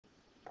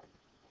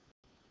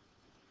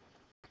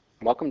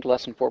Welcome to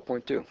lesson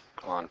 4.2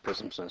 on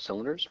prisms and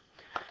cylinders.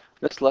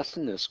 This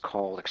lesson is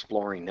called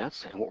Exploring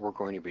Nets, and what we're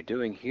going to be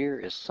doing here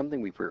is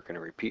something we're going to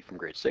repeat from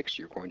grade 6.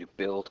 You're going to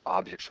build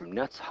objects from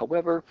nets.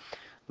 However,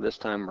 this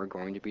time we're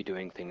going to be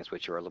doing things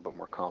which are a little bit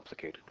more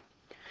complicated.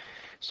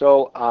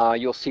 So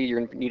you'll see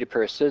you need a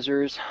pair of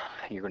scissors.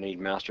 You're going to need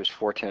masters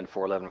 410,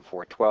 411, and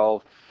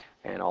 412,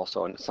 and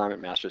also an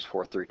assignment masters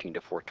 413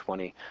 to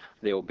 420.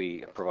 They will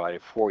be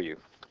provided for you.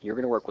 You're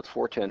going to work with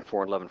 410,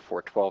 411,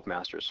 412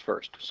 masters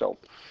first. So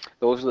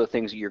those are the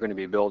things that you're going to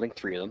be building,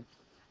 3 of them.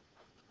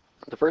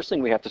 The first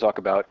thing we have to talk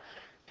about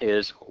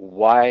is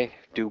why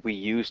do we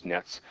use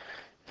nets?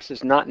 This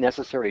is not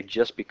necessarily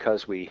just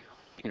because we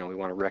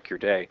want to wreck your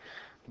day,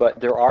 but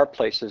there are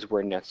places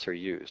where nets are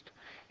used.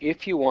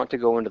 If you want to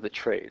go into the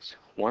trades,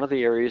 one of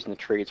the areas in the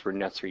trades where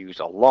nets are used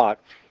a lot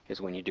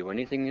is when you do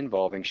anything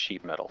involving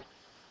sheet metal.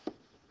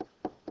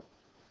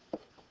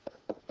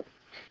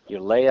 You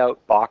lay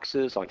out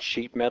boxes on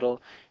sheet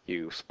metal,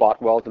 you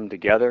spot weld them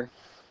together.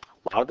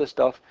 A lot of the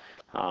stuff,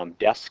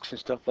 desks and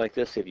stuff like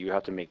this, if you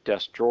have to make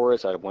desk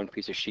drawers out of one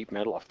piece of sheet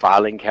metal, a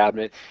filing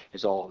cabinet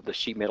is all the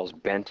sheet metal is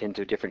bent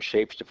into different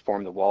shapes to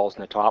form the walls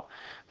and the top.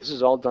 This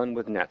is all done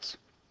with nets.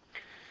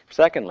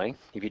 Secondly,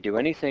 if you do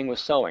anything with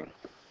sewing,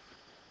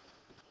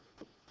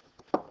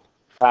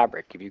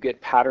 fabric, if you get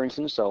patterns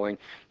in sewing,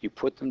 you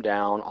put them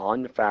down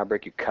on the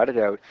fabric, you cut it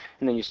out,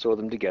 and then you sew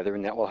them together,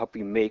 and that will help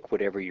you make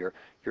whatever you're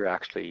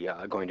actually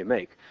going to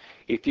make.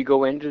 If you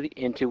go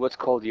into what's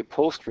called the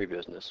upholstery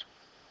business,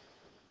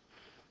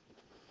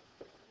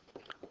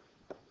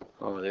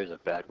 oh, there's a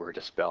bad word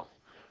to spell.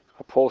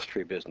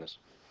 Upholstery business.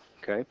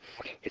 Okay,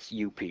 it's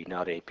UP,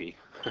 not AP.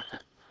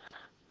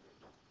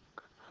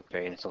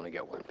 Okay, and it's only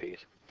got 1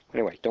 piece.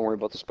 Anyway, don't worry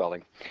about the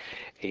spelling.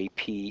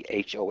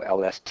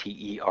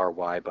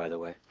 Apholstery, by the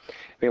way.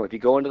 Anyway, if you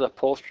go into the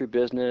upholstery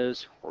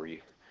business, or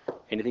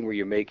anything where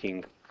you're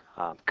making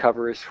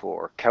covers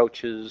for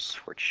couches,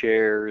 for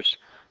chairs,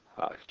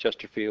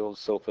 Chesterfields,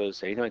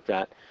 sofas, anything like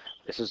that,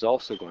 this is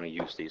also going to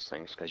use these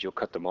things because you'll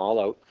cut them all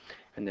out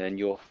and then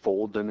you'll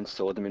fold them and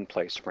sew them in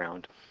place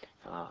around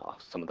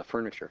some of the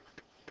furniture.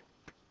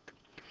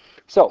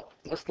 So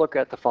let's look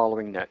at the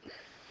following net.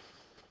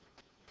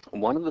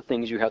 One of the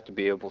things you have to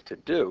be able to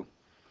do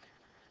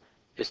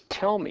is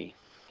tell me,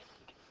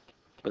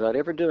 without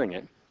ever doing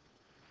it,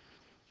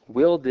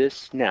 will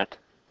this net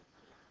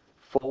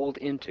fold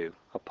into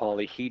a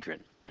polyhedron?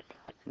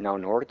 Now,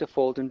 in order to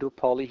fold into a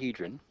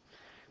polyhedron,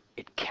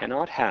 it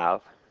cannot have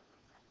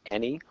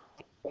any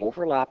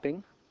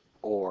overlapping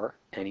or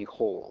any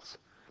holes.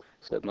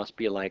 So it must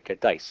be like a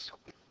dice,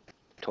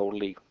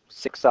 totally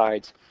 6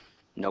 sides,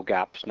 no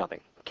gaps, nothing.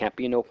 Can't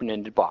be an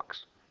open-ended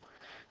box.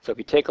 So if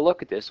you take a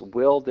look at this,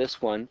 will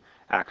this one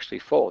actually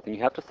fold? And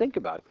you have to think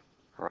about it,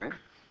 all right?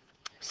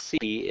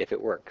 See if it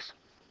works.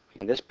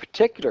 In this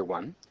particular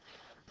one,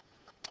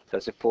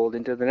 does it fold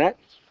into the net?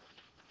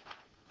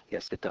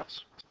 Yes, it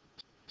does.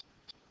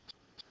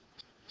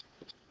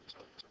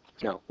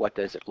 Now, what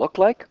does it look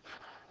like?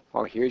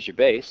 Well, here's your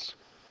base.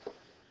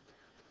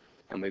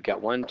 And we've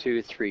got 1,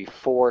 2, 3,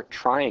 4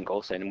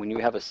 triangles. And when you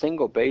have a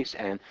single base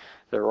and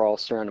they're all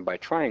surrounded by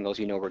triangles,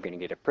 you know we're going to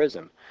get a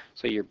prism.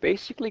 So you're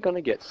basically going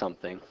to get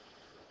something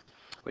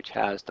which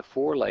has the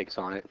 4 legs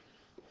on it,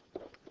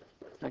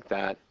 like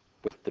that,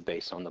 with the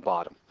base on the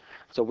bottom.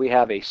 So we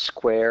have a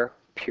square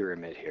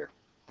pyramid here.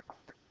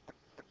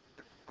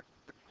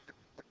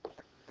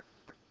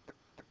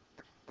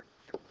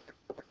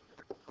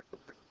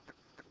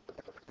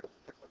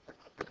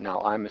 Now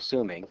I'm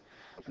assuming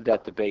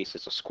that the base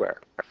is a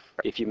square.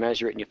 If you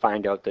measure it and you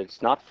find out that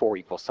it's not 4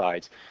 equal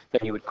sides,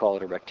 then you would call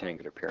it a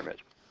rectangular pyramid.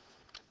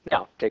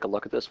 Now, take a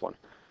look at this one.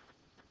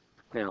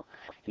 Now,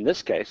 in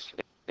this case,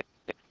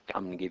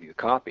 I'm going to give you a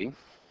copy,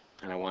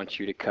 and I want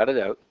you to cut it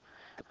out,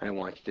 and I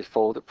want you to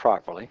fold it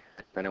properly,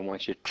 and I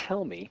want you to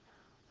tell me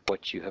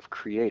what you have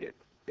created.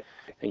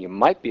 And you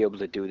might be able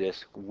to do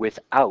this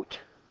without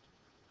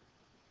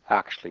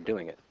actually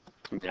doing it,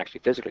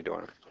 actually physically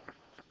doing it.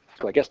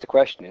 So I guess the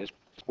question is,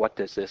 what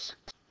does this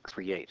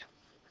create?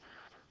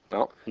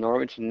 Well, in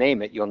order to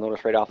name it, you'll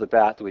notice right off the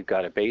bat that we've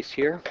got a base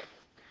here,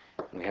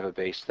 and we have a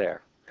base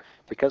there.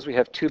 Because we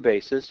have 2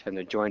 bases, and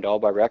they're joined all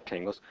by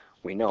rectangles,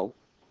 we know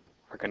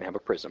we're going to have a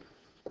prism.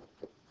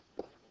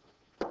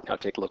 Now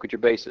take a look at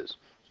your bases.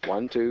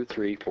 1, 2,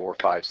 3, 4,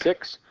 5,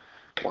 6.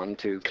 1,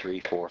 2, 3,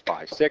 4,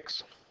 5,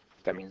 6.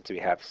 That means we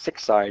have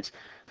 6 sides.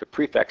 The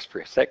prefix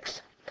for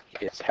 6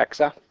 is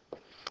hexa.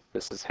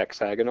 This is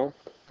hexagonal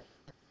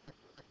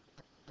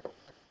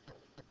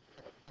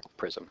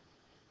prism.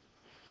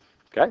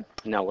 Okay,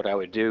 now what I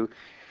would do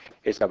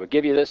is I would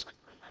give you this,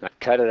 and I'd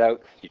cut it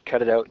out, you'd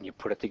cut it out, and you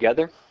put it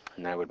together,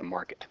 and I would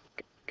mark it.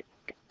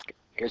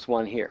 Here's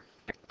one here.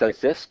 Does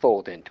this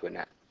fold into a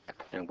net?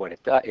 And what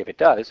it does, if it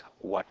does,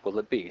 what will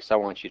it be? So I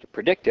want you to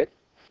predict it,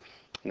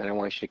 and then I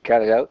want you to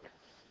cut it out,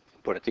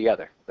 put it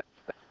together.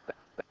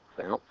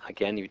 Now,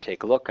 again, you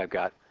take a look, I've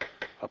got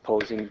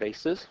opposing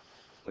bases,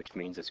 which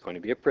means it's going to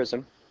be a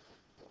prism.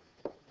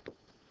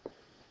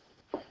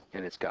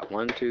 And it's got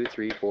 1, 2,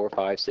 3, 4,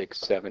 5, 6,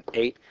 7,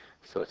 8,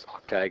 so it's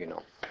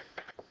octagonal.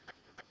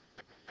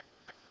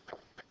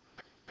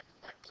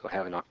 So I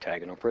have an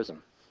octagonal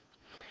prism.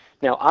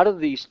 Now out of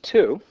these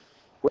two,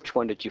 which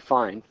one did you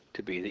find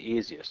to be the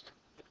easiest?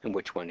 And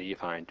which one did you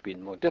find to be the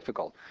most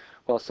difficult?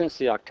 Well, since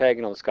the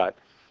octagonal's got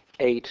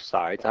 8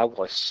 sides, I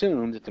will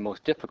assume that the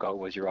most difficult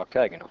was your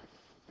octagonal.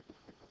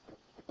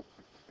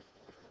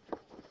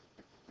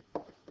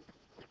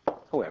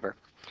 However,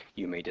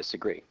 you may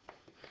disagree.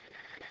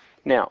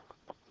 Now,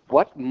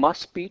 what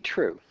must be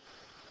true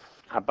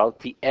about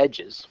the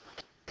edges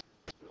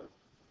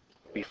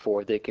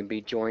before they can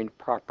be joined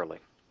properly?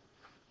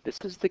 This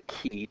is the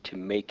key to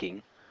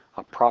making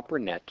a proper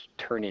net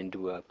turn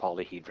into a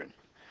polyhedron.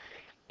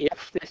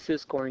 If this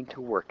is going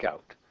to work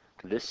out,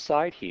 this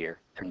side here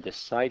and this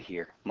side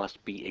here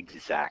must be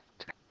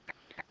exact.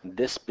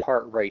 This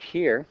part right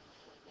here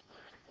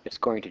is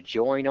going to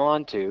join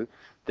onto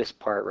this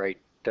part right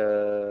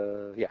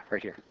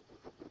here.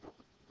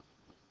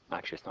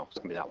 Actually, no, it's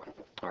going to be that one.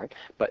 All right,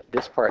 but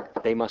this part,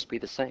 they must be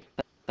the same.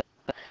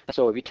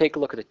 So if you take a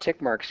look at the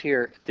tick marks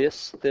here,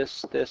 this,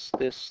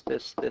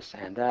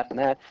 and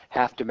that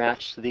have to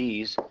match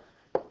these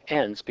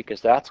ends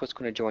because that's what's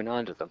going to join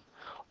onto them.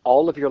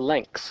 All of your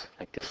lengths,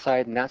 like this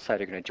side and that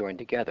side, are going to join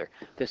together.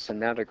 This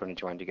and that are going to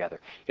join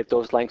together. If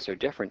those lengths are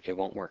different, it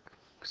won't work.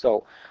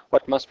 So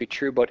what must be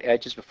true about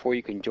edges before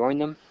you can join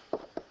them?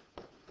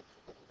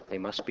 They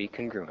must be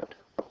congruent.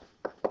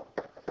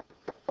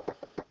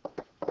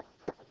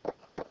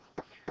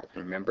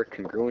 Remember,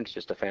 congruent is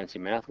just a fancy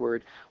math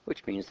word,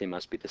 which means they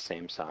must be the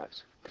same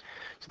size.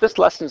 So this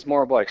lesson is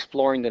more about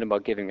exploring than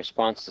about giving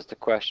responses to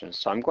questions.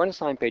 So I'm going to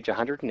sign page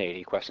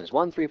 180, questions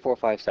 1, 3, 4,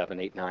 5, 7,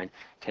 8, 9,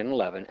 10,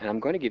 11, and I'm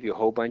going to give you a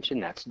whole bunch of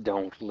nets.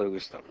 Don't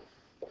lose them.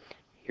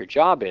 Your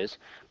job is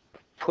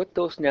put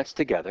those nets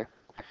together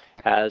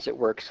as it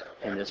works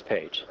in this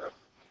page.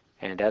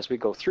 And as we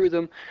go through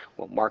them,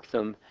 we'll mark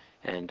them.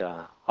 And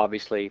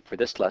obviously, for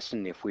this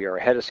lesson, if we are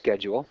ahead of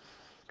schedule,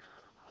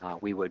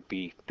 we would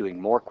be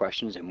doing more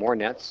questions and more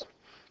nets.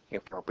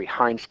 If we're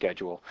behind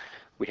schedule,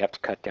 we'd have to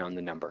cut down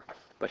the number.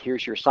 But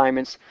here's your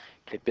assignments.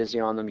 Get busy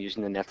on them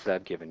using the nets that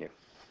I've given you.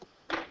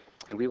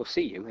 And we will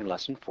see you in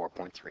lesson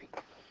 4.3.